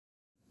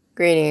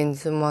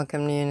Greetings and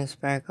welcome to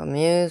Unispherical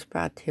Muse,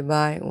 brought to you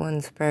by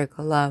One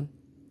Spherical Love.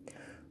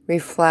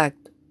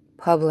 Reflect,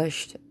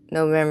 published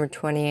November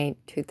 28,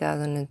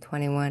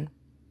 2021.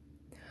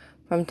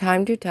 From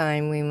time to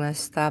time, we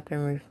must stop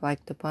and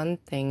reflect upon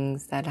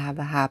things that have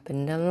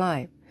happened in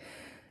life.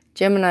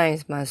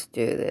 Geminis must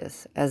do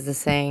this. As the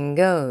saying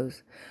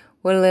goes,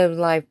 we live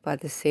life by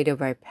the seat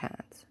of our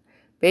pants.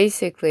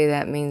 Basically,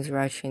 that means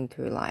rushing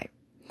through life.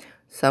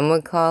 Some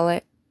would call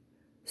it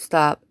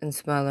stop and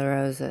smell the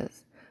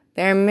roses.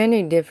 There are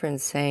many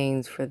different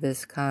sayings for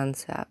this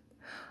concept.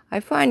 I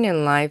find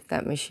in life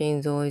that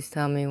machines always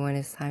tell me when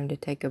it's time to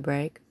take a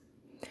break.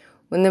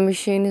 When the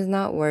machine is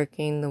not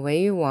working the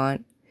way you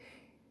want,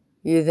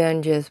 you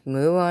then just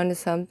move on to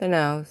something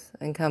else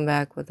and come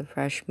back with a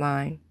fresh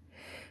mind.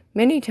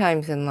 Many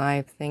times in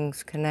life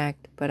things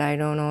connect, but I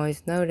don't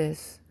always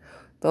notice.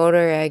 The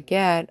older I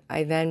get,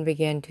 I then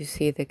begin to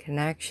see the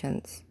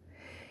connections.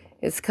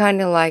 It's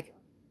kind of like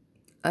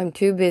I'm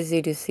too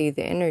busy to see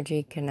the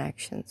energy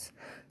connections,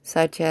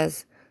 such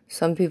as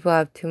some people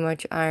have too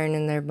much iron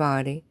in their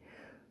body,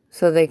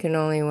 so they can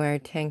only wear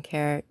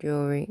 10-carat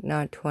jewelry,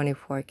 not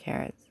 24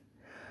 carats.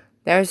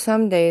 There are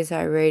some days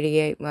I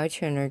radiate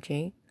much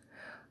energy.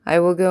 I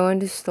will go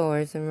into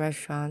stores and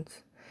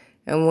restaurants,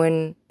 and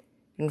when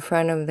in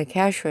front of the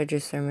cash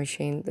register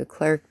machine, the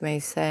clerk may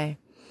say,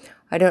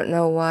 "I don't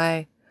know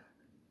why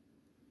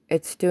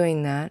it's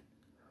doing that,"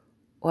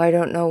 or "I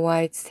don't know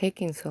why it's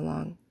taking so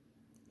long."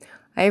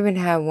 I even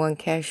had one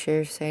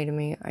cashier say to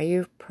me, "Are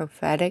you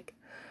prophetic?"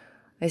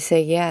 I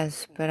say,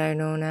 "Yes, but I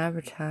don't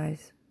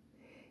advertise."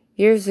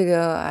 Years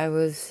ago, I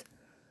was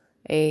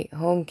a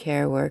home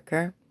care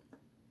worker,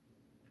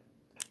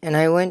 and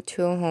I went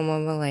to a home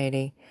of a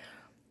lady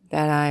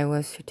that I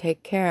was to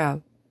take care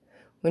of.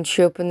 When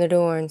she opened the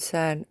door and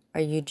said, "Are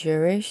you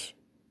Jewish?"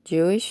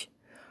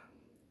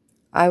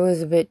 I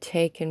was a bit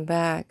taken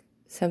back,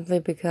 simply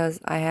because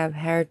I have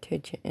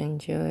heritage in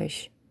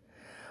Jewish.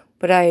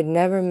 But I had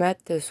never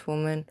met this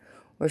woman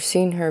or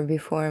seen her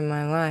before in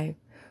my life,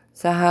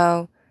 so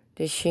how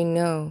did she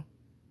know?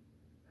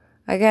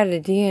 I got a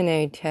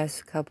DNA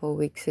test a couple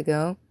weeks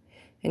ago,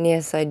 and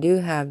yes, I do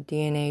have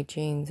DNA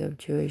genes of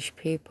Jewish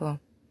people.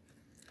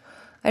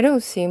 I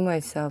don't see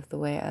myself the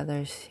way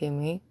others see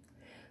me,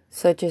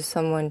 such as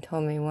someone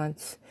told me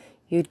once,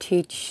 "You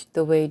teach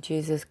the way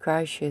Jesus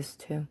Christ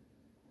used to."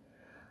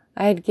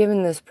 I had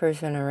given this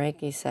person a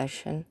Reiki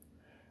session,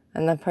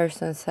 and the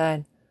person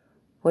said,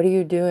 "What are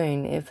you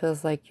doing? It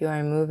feels like you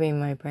are moving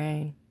my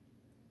brain."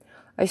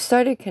 I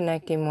started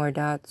connecting more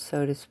dots,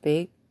 so to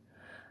speak.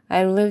 I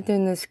have lived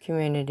in this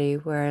community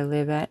where I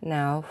live at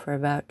now for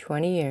about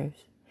 20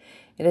 years.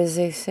 It is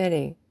a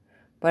city,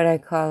 but I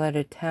call it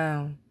a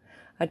town.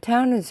 A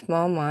town in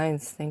small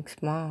minds think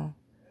small.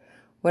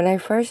 When I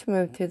first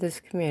moved to this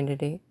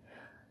community,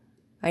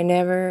 I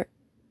never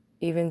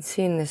even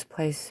seen this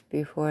place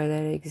before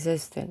that it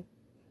existed.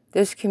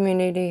 This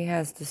community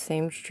has the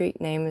same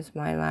street name as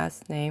my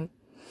last name,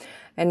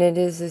 and it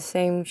is the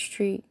same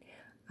street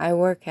I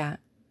work at.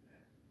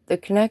 The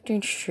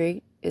connecting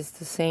street is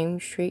the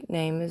same street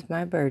name as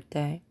my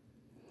birthday.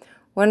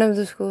 One of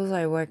the schools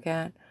I work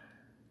at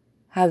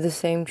have the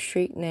same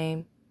street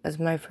name as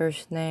my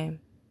first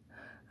name.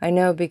 I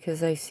know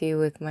because I see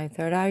with my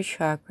third eye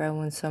chakra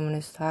when someone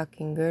is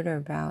talking good or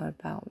bad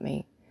about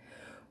me.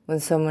 When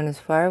someone is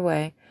far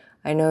away,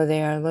 I know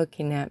they are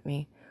looking at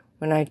me.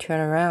 When I turn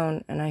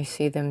around and I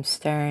see them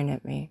staring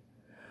at me.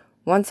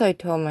 Once I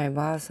told my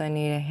boss I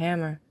need a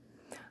hammer.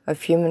 A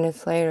few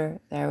minutes later,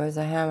 there was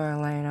a hammer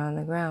laying on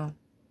the ground.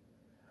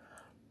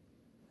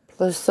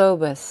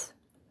 Plosobus,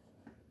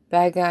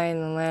 bad guy in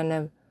the land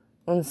of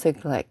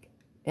Unsiglik,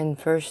 in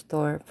First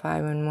Thor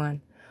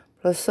 5-1.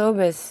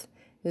 Plosobus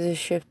is a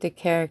shifted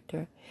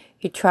character.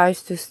 He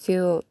tries to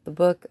steal the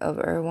book of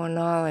Erewhon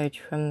knowledge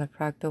from the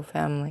Fractal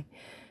family.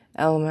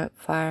 Element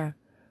fire.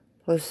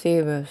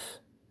 Plosibus,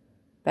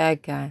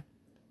 bad guy.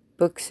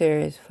 Book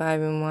series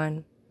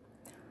 5-1.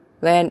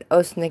 Land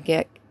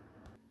Osnagik.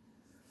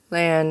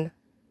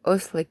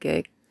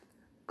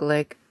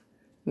 Glick,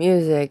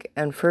 music,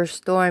 and First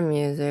Storm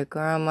music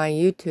are on my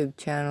YouTube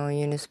channel,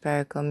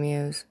 Unispherical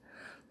Muse.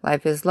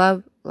 Life is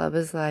love, love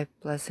is life.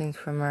 Blessings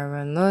from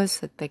Erwin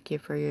Lewis, and thank you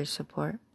for your support.